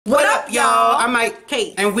up, y'all? I'm like,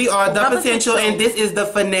 Kate. And we are The Potential, and this is the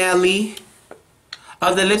finale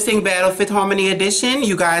of the Lip Sync Battle 5th Harmony Edition.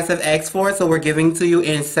 You guys have asked for it, so we're giving to you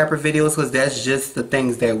in separate videos because that's just the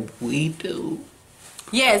things that we do.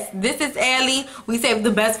 Yes, this is Allie. We saved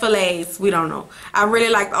the best for last. We don't know. I really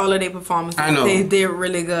liked all of their performances. I know. They're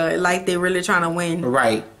really good. Like, they're really trying to win.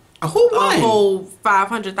 Right. Who won? A whole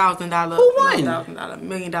 $500,000. Who won? $1,000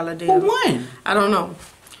 million deal. Who won? I don't know.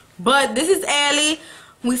 But this is Allie.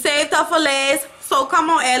 We saved her for last. So come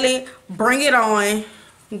on, Allie. Bring it on.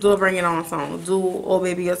 Do a Bring It On song. Do Oh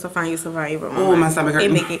Baby You're So Fine, You So Fine. Oh, my stomach hurt.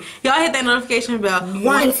 Y'all hit that notification bell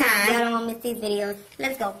one time. Y'all don't want to miss these videos.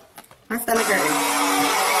 Let's go. My stomach hurting.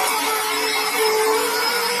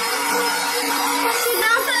 She's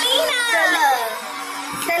on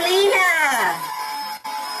Selena.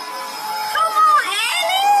 Come on,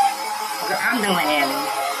 Allie. Girl, I'm done with Allie.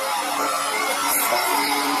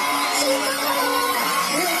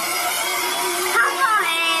 Come on,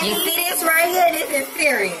 Allie. You see this right here? This is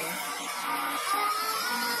serious.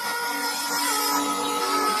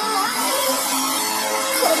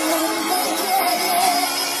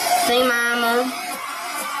 Say, Mama.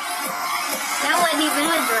 That wasn't even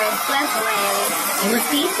her dress. That's Allie. It was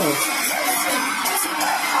people.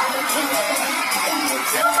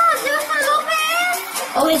 Come on, Jennifer Lopez.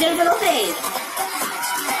 Oh, it's Jennifer Lopez.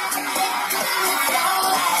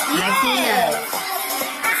 Latina.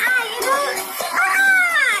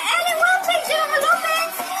 Allie will pick Jennifer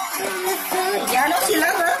Lopez. Y'all know she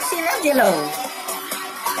love her. She loves J-Lo.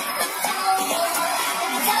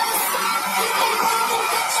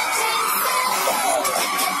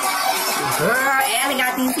 Girl, Allie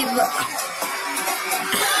got these people. What?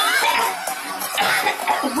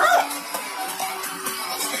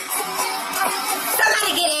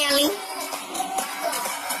 Somebody get Allie.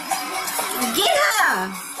 Get her.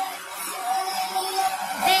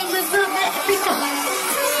 Bang with Brooke.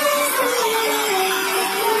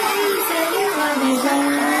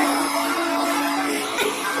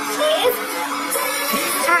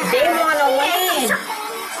 They want to win.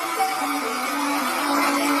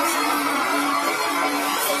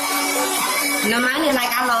 No, mine is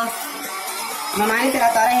like I lost. My mind said I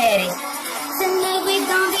thought I had it. Tonight we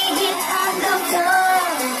gon' be get on the floor.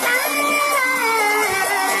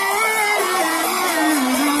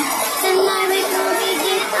 Tonight we gon' be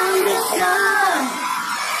get on the floor.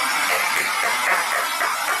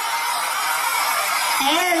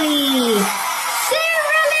 Allie. She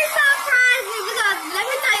really surprised me because let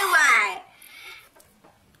me tell you why.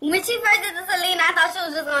 When she first did the Selena, I thought she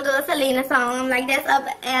was just gonna do a Selena song. I'm like, that's up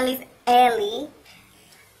Allie's alley.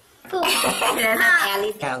 Cool. That's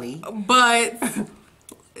Allie's Allie. But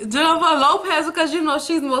Jennifer Lopez, because you know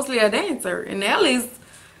she's mostly a dancer, and Allie's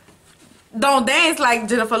don't dance like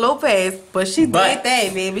Jennifer Lopez, but she did that,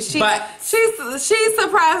 baby. She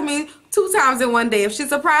surprised me 2 times in one day. If she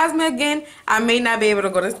surprised me again, I may not be able to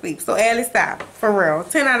go to sleep. So Allie, stop. For real.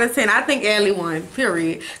 10 out of 10. I think Allie won,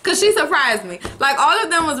 period. Because she surprised me. Like, all of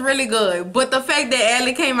them was really good. But the fact that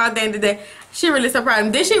Allie came out there and did that, she really surprised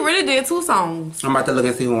me. Then she really did 2 songs. I'm about to look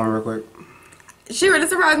and see who won real quick. She really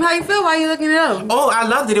surprised me. How you feel while you looking it up? Oh, I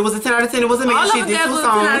loved it. It was a 10 out of 10. It wasn't me. She did 2 songs.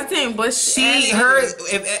 10 out of 10, but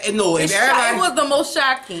It was the most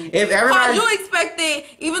shocking. If everybody, you expected,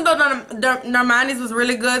 even though Normani's was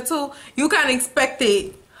really good too, you kind of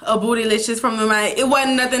expected a bootylicious from Normani. It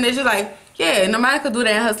wasn't nothing that you're like, yeah, Normani could do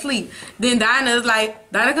that in her sleep. Then Dinah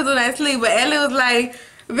could do that in sleep, but Ellie was like,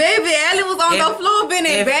 baby, Allie was on the floor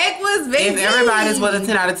bending backwards, baby. If everybody's was a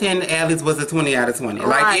 10 out of 10, Allie's was a 20 out of 20.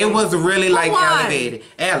 Right. Like, it was really like elevated.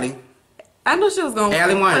 Allie. I knew she was going to win.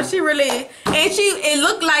 Allie won. But she really, and it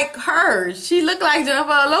looked like her. She looked like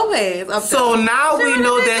Jennifer Lopez. So now we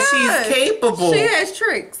know that she's capable. She has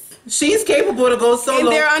tricks. She's capable to go solo. And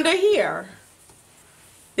they're under here.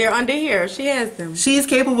 They're under here. She has them. She's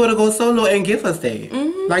capable to go solo and give us that.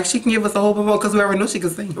 Like, she can give us a whole performance because we already know she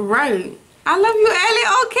can sing. Right. I love you, Allie.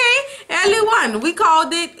 Okay. Allie won. We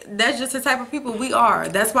called it. That's just the type of people we are.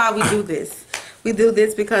 That's why we do this. We do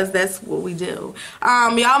this because that's what we do.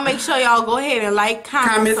 Y'all make sure y'all go ahead and like,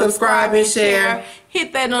 comment, subscribe, and share.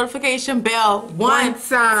 Hit that notification bell one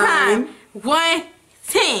time.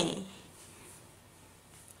 110.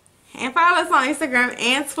 And follow us on Instagram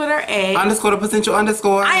and Twitter at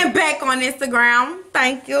 _the_potential_. I am back on Instagram.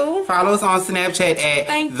 Thank you. Follow us on Snapchat at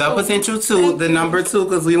 _the_potential2, the number 2,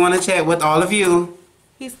 because we want to chat with all of you.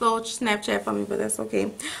 He stole Snapchat from me, but that's okay.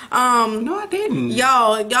 No, I didn't.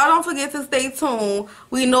 Y'all don't forget to stay tuned.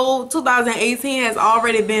 We know 2018 has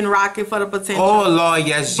already been rocking for the potential. Oh Lord,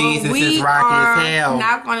 yes, Jesus is rocking as hell.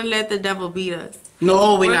 Not gonna let the devil beat us.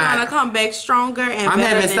 No, we're not. We're gonna come back stronger and I'm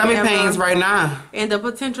better having than stomach ever. pains right now. And the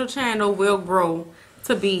potential channel will grow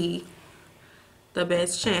to be the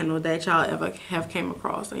best channel that y'all ever have came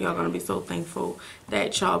across. And y'all gonna be so thankful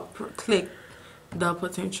that y'all clicked the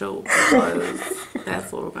potential, because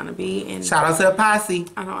that's what we're gonna be. And shout out to the posse.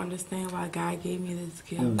 I don't understand why God gave me this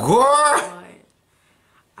gift. Girl. But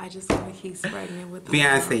I just want to keep spreading it with the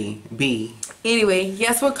Beyonce, B. Anyway,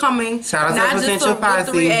 yes, we're coming. Shout out not to just Potential with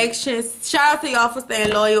Posse. the reactions. Shout out to y'all for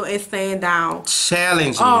staying loyal and staying down.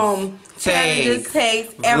 Challenges. Challenges,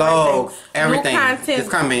 tags, vlogs, everything. New content. It's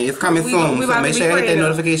coming. It's coming soon. We So make sure you hit that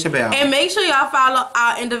notification bell. And make sure y'all follow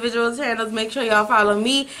our individual channels. Make sure y'all follow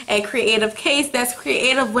me at Creative Case. That's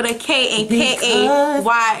creative with a K and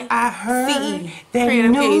K-A-Y-C-E. I heard that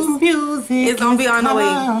Creative new Case. music It's gonna be on the way.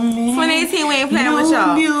 coming. 2018, we ain't playing with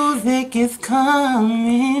y'all. New music is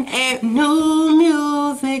coming. And New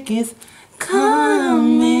music is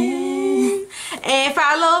coming. And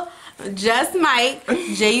follow Just Mike,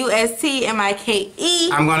 JUSTMIKE.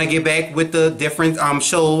 I'm gonna get back with the different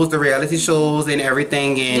shows, the reality shows and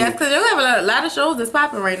everything. And Yes, because you have a lot of shows that's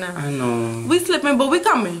popping right now. I know. We slipping, but we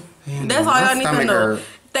coming. That's all y'all need to know.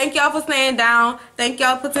 Thank y'all for staying down. Thank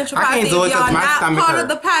y'all, Potential Posse. I can't do it If y'all 'cause my not stomach part hurt. of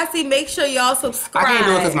the posse, make sure y'all subscribe. I can't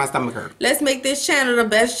do it because my stomach hurt. Let's make this channel the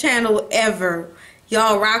best channel ever.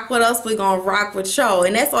 Y'all rock with us, we gonna rock with y'all.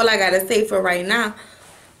 And that's all I gotta say for right now.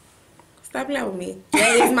 Stop playing with me.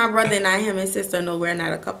 That is my brother and not him and sister. No, we're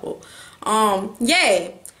not a couple.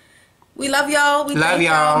 Yeah. We love y'all. We love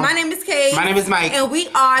y'all. My name is Kay. My name is Mike. And we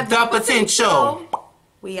are The Potential.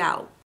 We out.